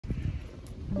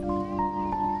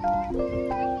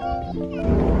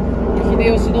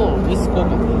秀吉の息子か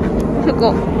な。息子が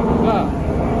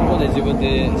ここで自分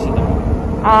で死んだ。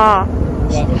ああ、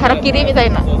腹切りみた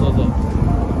いな。そうそうそう。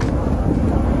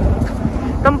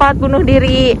tempat bunuh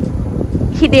diri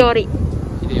Hideori.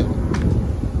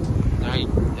 Nah,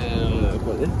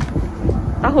これね。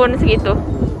tahun segitu.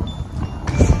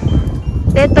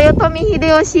 De Toyotomi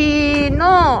Hideyoshi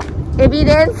no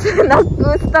evidence な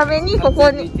くすためにこ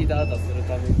こに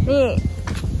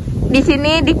di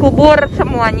sini dikubur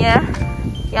semuanya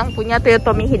yang punya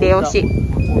Toyotomi Hideyoshi.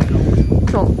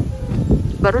 Tuh,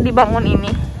 baru dibangun ini.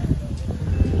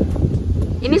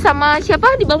 Ini sama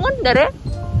siapa dibangun? Dare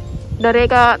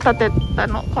ga tateta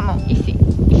no kono isi.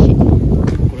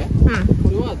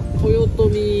 これは豊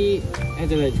臣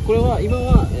じゃない。これは今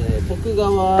は徳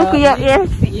川家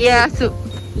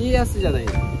康じゃない。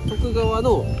徳川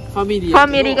のファミリ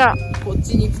ーがこっ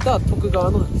ちに来た徳川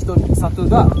の一人里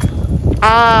が。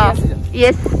ああ、イ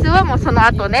エスはもうその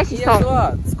後ね、子孫。イエス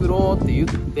は作ろうって言っ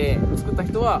て作った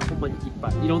人はほんまにいっぱ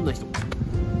いいろんな人っ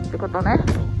てことね。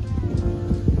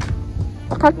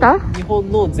分かった？日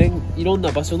本のいろん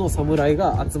な場所の侍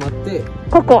が集まって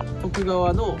ここ徳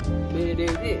川の命令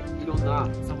でいろんな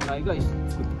侍が一緒に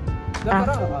作った。だか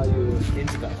らああいう展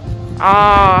示会。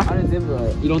あれ全部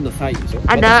いろんなサインでしょ。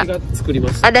私が作りま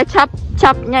した。ada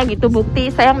cap-capnya gitu bukti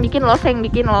saya yang bikin loh, saya yang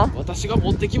bikin loh. 私が持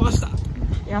ってきました。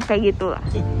yang kayak gitu lah.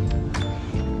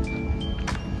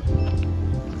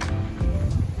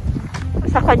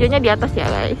 Sakajonya di atas ya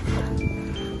guys.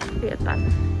 Kelihatan.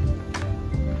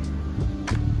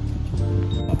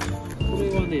 これ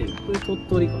はね、これ鳥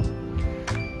取かな。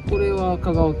これは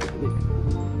香川県ね。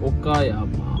岡山、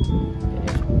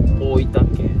大分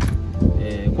県、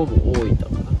これも大分か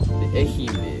な。で愛媛、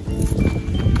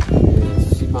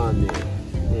島根、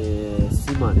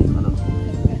島根かな。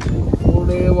こ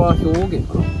れは兵庫県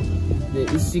かな。で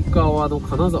石川の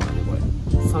金沢ね、これ。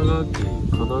佐賀県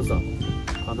金沢。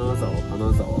金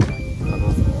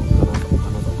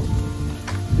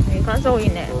沢いい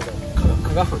ね。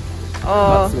加賀藩。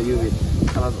ああ、すごい有名。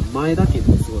前田県っ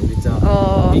てすごいめっちゃ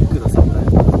ビッグな侍。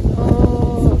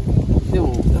でも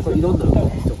なんかいろんな人が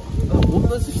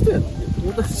同じ人やね。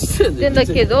だ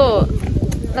けど、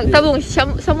なんか多分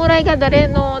侍が誰。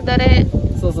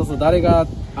そう誰が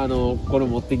これ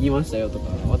持ってきましたよとか、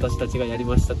私たちがやり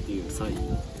ましたっていうサイン。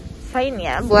Sain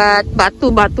ya buat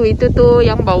batu-batu itu tuh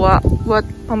yang bawa buat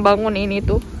membangun ini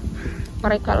tuh.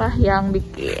 Mereka lah yang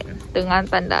bikin dengan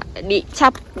tanda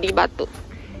dicap di batu.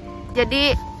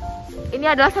 Jadi ini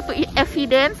adalah satu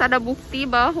evidence, ada bukti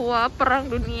bahwa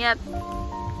perang dunia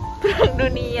 2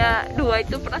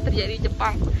 itu pernah terjadi di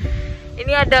Jepang.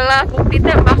 Ini adalah bukti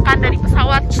tembakan dari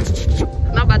pesawat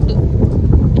kena batu.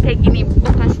 Kayak gini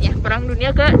bekasnya, perang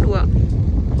dunia ke-2.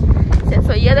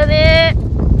 Sensor iya da ne.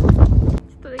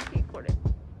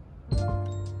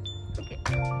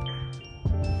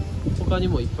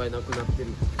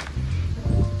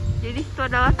 Jadi itu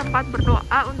adalah tempat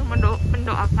berdoa untuk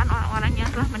mendoakan orang-orang yang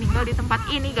telah meninggal di tempat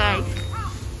ini guys.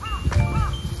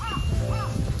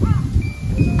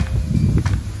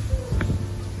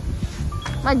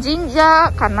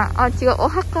 Jinja karena juga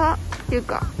ohaka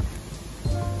juga.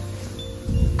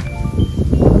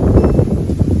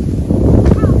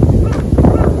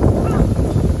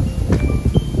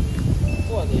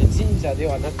 Jinja で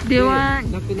はなくて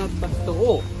亡くなった人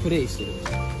をプレイしてる。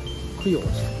供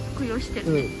養して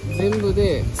る、全部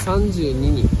で32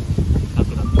人亡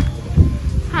くなっ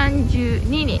た。32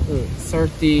人、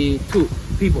32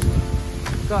 people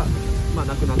が、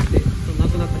亡くなって、亡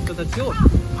くなった人たちを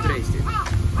プレイしてる。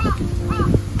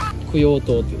供養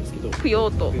塔って言うんですけど、供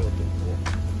養塔で、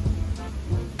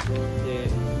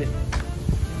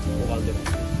拝んでます。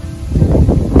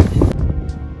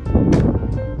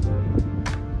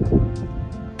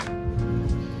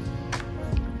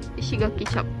石垣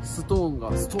チャップ。スト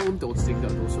ーンって落ちてきた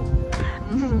らどうしよう。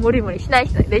無理しない。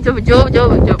丈夫。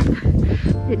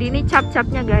Jadi ini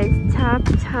cap-capnya guys.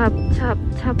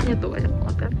 Capnya tuh banyak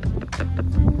banget.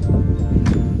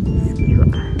 Gila.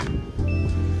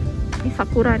 Ini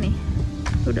sakura nih.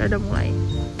 Sudah ada mulai.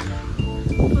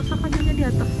 Terus sakanya di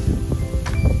atas.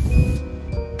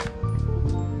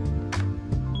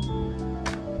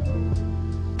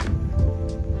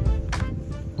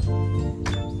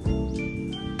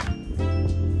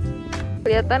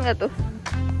 Kelihatan nggak tuh?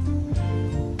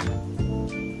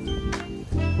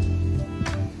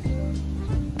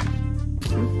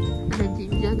 Ada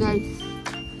jinja guys.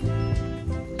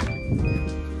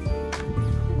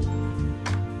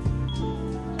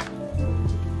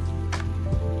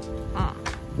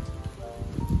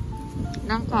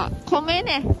 Nangka komen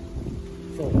ya?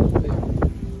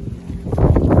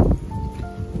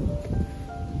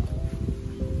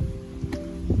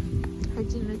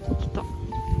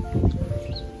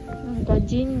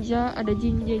 ada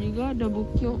jinja juga, ada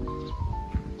bukyo.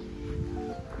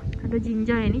 Ada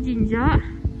jinja, ini jinja.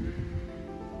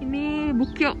 Ini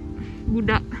bukyo,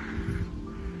 Buddha.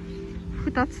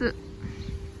 2つ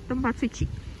tempat suci.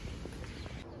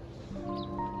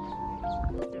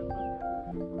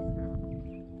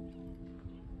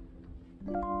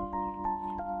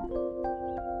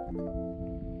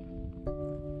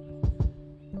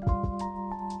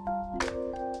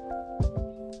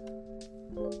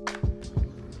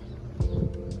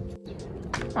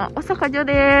 Osaka 城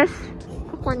です。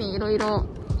ここにいろいろ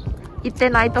行って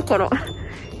ないところ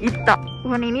行った。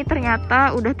Pohon ini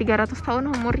ternyata udah 300 tahun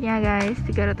umurnya guys,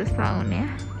 300 tahun ya.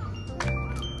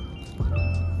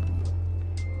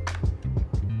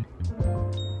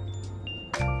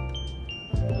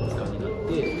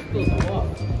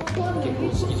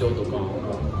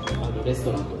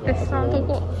 Restoran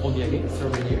toko.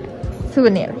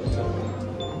 Souvenir.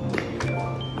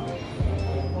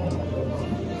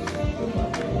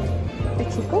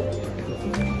 Mexico?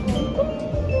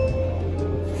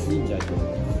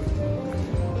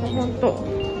 Honto.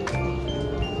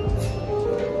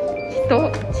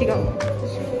 人違う。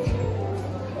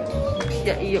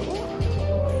じゃあいいよ。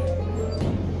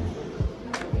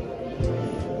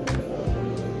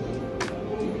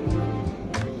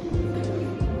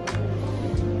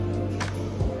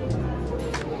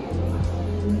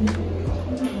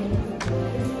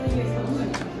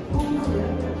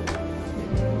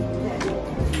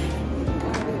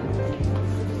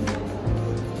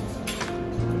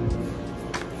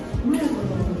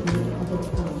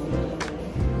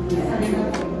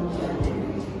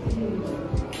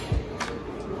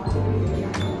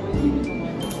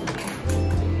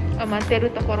待って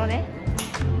るところね。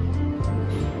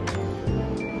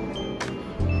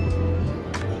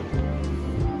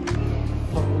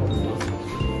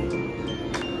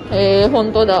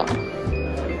本当だ。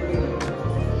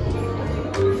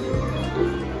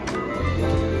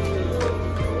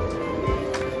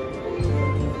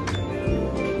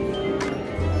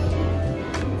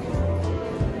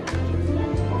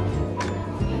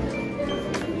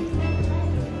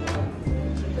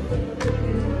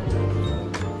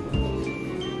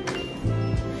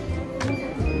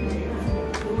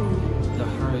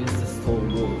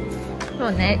そ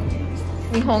うね、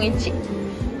日本一。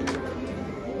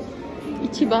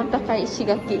一番高い石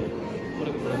垣。これも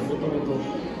ともと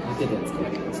見てたやつから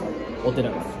お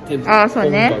寺が店舗。ああ、そう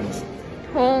ね。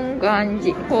本願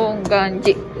寺。この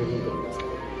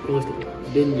人、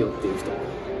蓮如っていう人。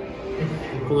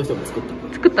この人が作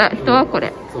った人はこ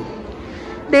れ。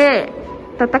で、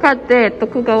戦って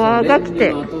徳川が来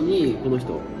て。その後にこの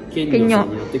人、賢如さん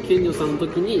になって、賢如さんの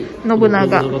時に信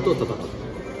長と戦った。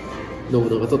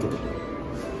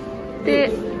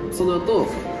で、その後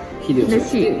秀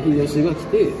吉が来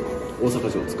て大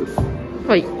阪城を作る。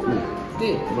はい。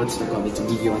で、街とかめっちゃ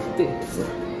賑わって、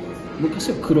昔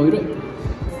は黒色やった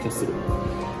気がする。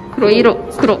黒。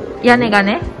屋根が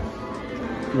ね。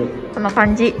こんな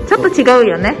感じ。ちょっと違う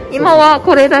よね。今は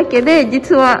これだけで、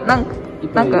実はなんかいっ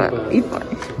ぱい。で、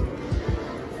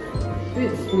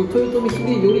この豊臣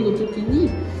秀頼の時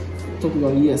に徳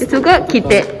川家康が来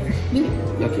て、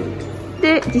焼ける。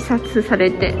で自殺さ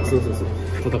れて、戦って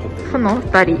その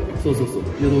2人、淀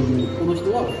君、この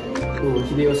人は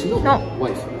秀吉のワ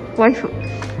イフ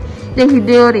で、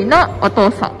秀頼のお父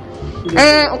さん、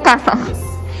お母さん。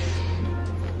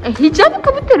ヒジャブ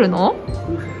かぶってるの？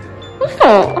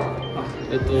嘘？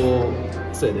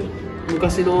そうやね。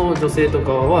昔の女性と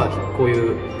かはこう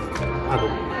いう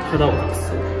肌を隠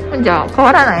す。じゃあ変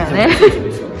わらないよね。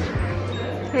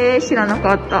知らな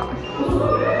かった。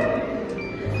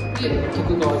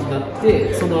徳川になっ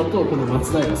て、その後この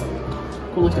松平さん、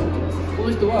この人も来ます。こ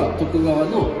の人は徳川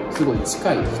のすごい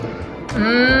近い人。こ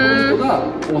の人が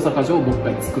大阪城をもう一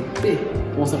回作って、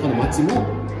大阪の町も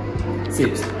整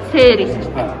理した。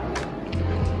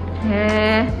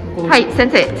はい、先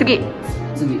生、次、こ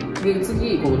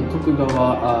の徳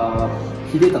川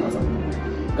秀忠さん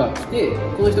が来て、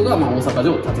この人が大阪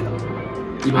城を建てた。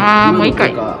今のと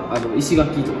か石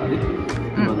垣とかね、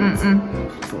今のやつ。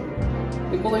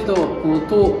で、この人、この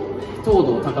東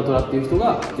堂高虎っていう人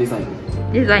がデザイン。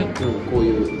こう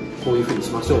いうふうに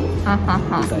しましょう。デザイ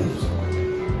ンして。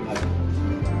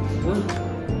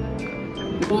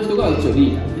で、この人が一応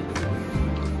リーダーね。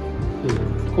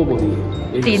小堀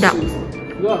リーダ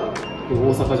ーが大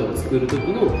阪城を作る時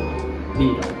の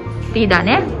リーダー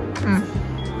ね。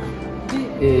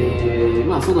で、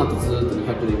その後ずっと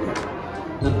200年ぐらい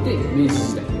なって明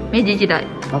治時代。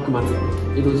幕末、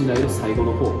江戸時代の最後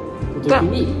の方の時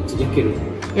に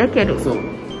焼ける。そう。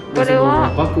これ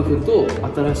は幕府と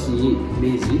新しい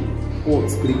明治を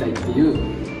作りたいっていう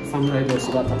侍同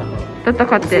士が戦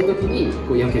って。その時に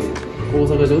こう焼ける大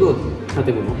阪城の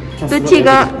建物。どっち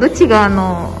が勝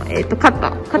っ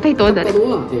た人は誰？勝ったの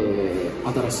は、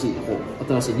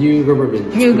新しいニューガバメント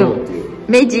っていう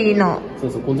明治の。そ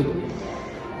うこの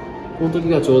時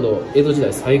がちょうど江戸時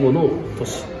代最後の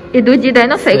年。江戸時代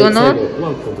の最後の。最後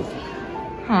はこの時。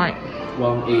はい。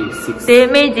186で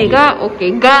明治が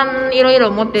OK ガンいろい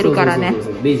ろ持ってるからね。そ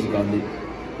う明治ガンで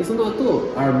その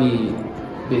後アーミ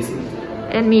ーベ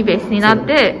ースになっ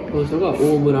てこの人が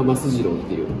大村益次郎っ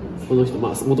ていうこの人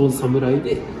もともと侍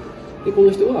でこ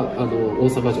の人は大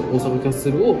阪城大阪キャッ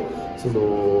スルをそ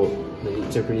の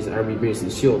ジャパニーズアーミーベース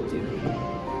にしようっていう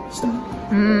したこ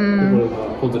れが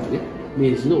この時ね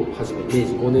明治の初め明治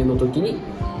5年の時に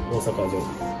大阪城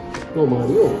の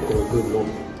周りをこの軍の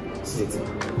施設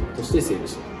として整備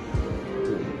し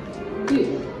た、で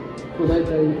大体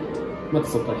また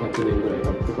そこから100年ぐらい経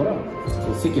ってから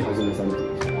関始めさんこ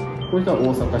の人は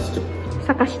大阪市長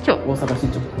大阪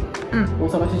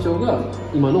市長が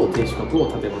今の天守閣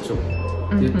を建てましょう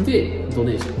って言って、ド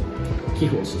ネーション寄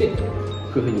付をして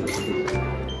工夫に建てる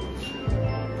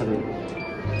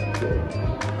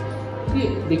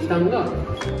でできたのが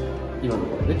今の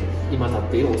これね今建っ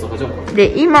ている大阪城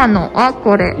で今の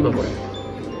これ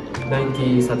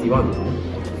1931のね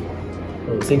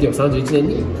1931年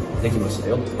にできました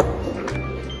よ。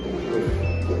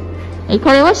こ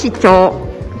れは市長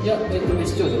いや、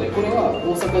市長じゃない。これは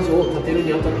大阪城を建てる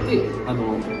にあたって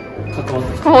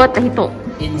関わった人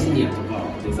エンジニアとか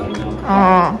デザイナーと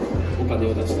かお金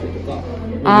を出したりとか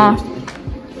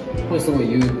これすごい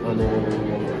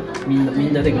み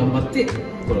んなで頑張って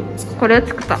これを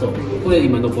作った。これ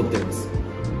今残ってます。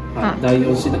第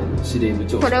4師団司令部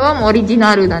長。これはもうオリジ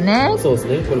ナルだね。そうです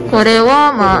ね。これ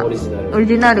はまあオリ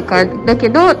ジナルかだけ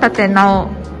ど立て直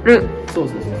る。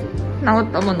直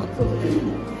ったもの。こ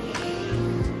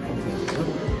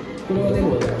れはで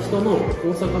も人の大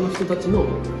阪の人たちの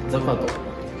ザカと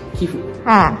寄付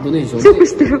ドネーションで強く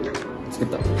してる。作っ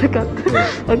た。オ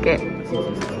ッケー。そう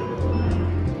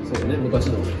ね昔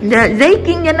の。じゃあ税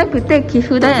金じゃなくて寄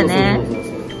付だよね。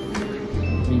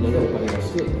みんなでお金出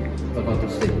してザカと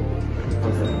して。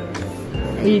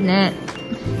いいね。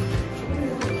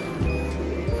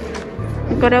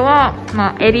これは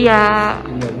まあエリア。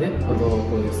ね、こ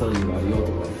ういうサインがあるよ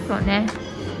とか。そうね。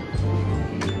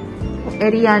エ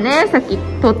リアね、さっき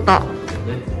撮った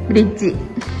ブリッジ。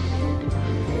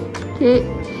で、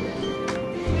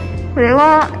これ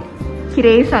は綺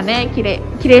麗さね、綺麗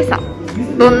さ。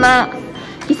どんな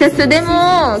季節で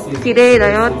も綺麗だ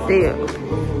よっていう。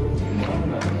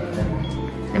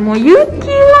でも雪はね、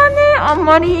あん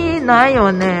まりない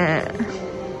よね。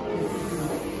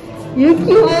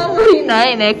雪はあんまりな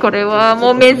いね。これは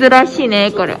もう珍しい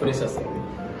ね、これ。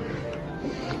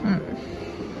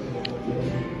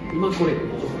今これ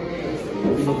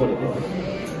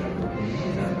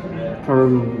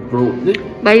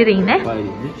バイオリンね。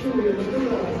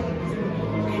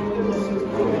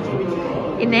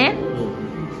いいね。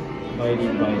バイオ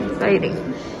リン。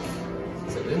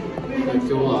そうね。今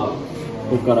日は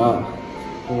ここから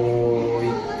こう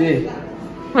行って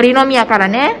堀宮から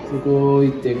ね。こう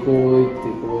行ってこう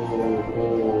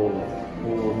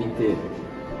見て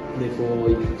でこう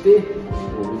行って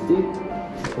こう見て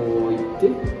こう行って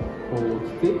こう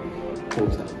来てこう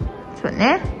来た。そう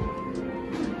ね。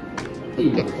で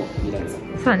今ここ見られた。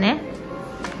そうね。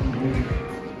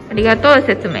ありがとう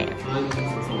説明。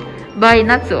バイ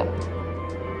夏を。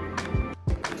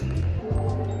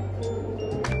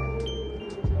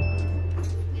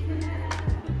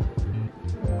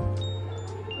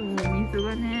水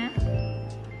がね。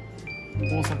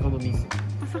大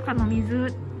阪の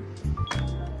水。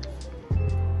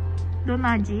どん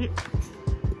な味？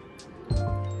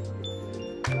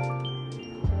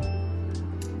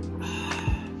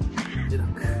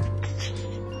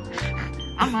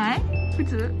甘い？普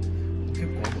通？結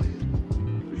構甘い。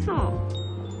そう。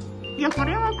いやこ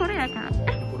れはこれやから。こ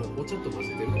れお茶と混ぜ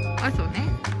てるから。そうね。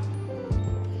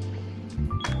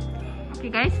Oke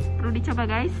guys, perlu dicoba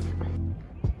guys.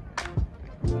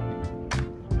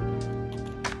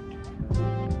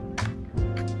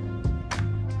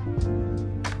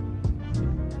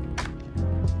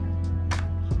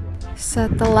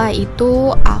 Setelah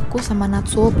itu aku sama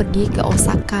Natsuo pergi ke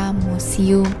Osaka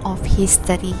Museum of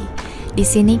History. Di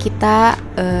sini kita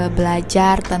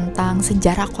belajar tentang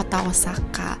sejarah kota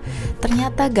Osaka.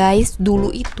 Ternyata guys, dulu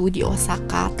itu di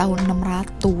Osaka tahun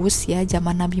 600 ya,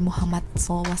 zaman Nabi Muhammad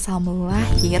SAW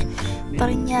lahir,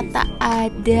 ternyata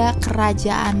ada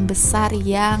kerajaan besar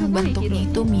yang bentuknya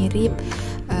itu mirip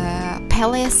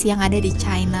palace yang ada di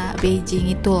China,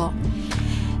 Beijing itu loh.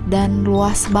 dan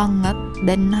luas banget,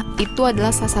 dan itu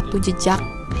adalah salah satu jejak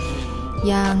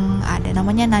yang ada,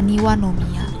 namanya Naniwa no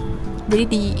Miya. Jadi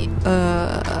di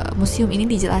museum ini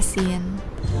dijelasin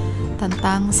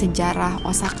tentang sejarah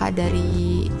Osaka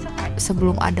dari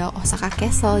sebelum ada Osaka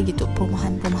Castle gitu,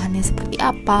 perumahan-perumahannya seperti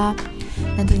apa.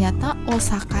 Dan ternyata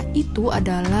Osaka itu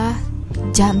adalah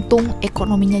jantung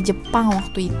ekonominya Jepang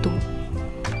waktu itu.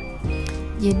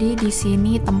 Jadi di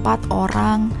sini tempat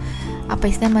orang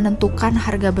menentukan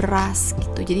harga beras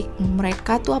gitu. Jadi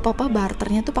mereka tuh apa-apa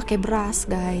barternya tuh pakai beras,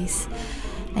 guys.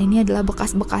 Nah, ini adalah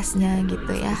bekas-bekasnya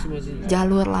gitu ya.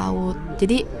 Jalur laut.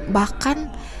 Jadi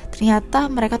bahkan ternyata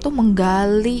mereka tuh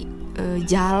menggali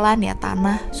jalan ya,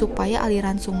 tanah, supaya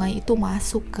aliran sungai itu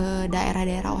masuk ke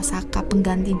daerah-daerah Osaka,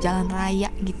 pengganti jalan raya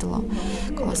gitu loh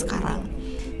kalau sekarang.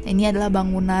 Nah, ini adalah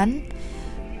bangunan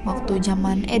waktu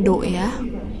zaman Edo ya,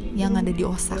 yang ada di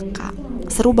Osaka.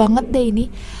 Seru banget deh ini,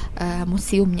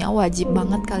 museumnya wajib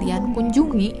banget kalian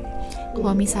kunjungi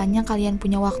kalau misalnya kalian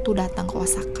punya waktu datang ke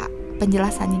Osaka.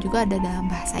 Penjelasannya juga ada dalam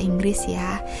bahasa Inggris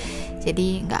ya,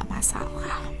 jadi nggak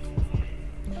masalah.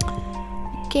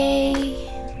 Oke,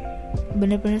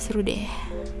 bener-bener seru deh.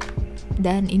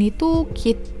 Dan ini tuh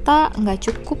kita nggak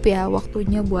cukup ya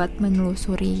waktunya buat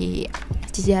menelusuri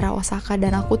sejarah Osaka,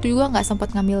 dan aku tuh juga nggak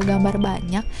sempat ngambil gambar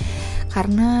banyak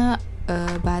karena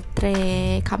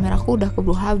baterai kameraku udah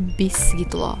keburu habis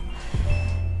gitu loh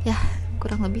ya.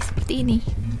 Kurang lebih seperti ini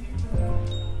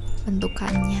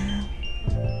bentukannya.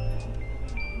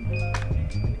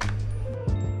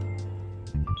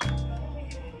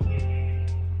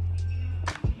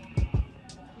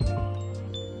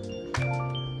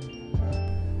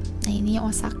 Nah, ini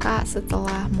Osaka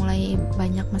setelah mulai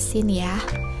banyak mesin ya,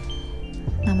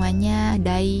 namanya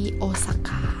Dai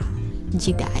Osaka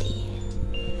Jidai.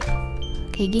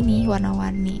 Kayak gini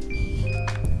warna-warni.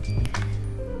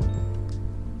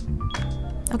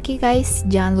 Oke guys,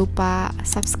 jangan lupa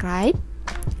subscribe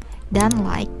dan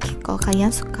like kalau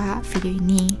kalian suka video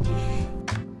ini.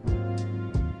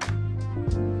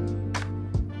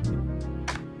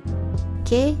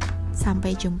 Oke,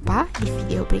 sampai jumpa di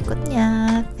video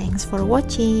berikutnya. Thanks for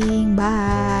watching.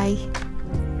 Bye.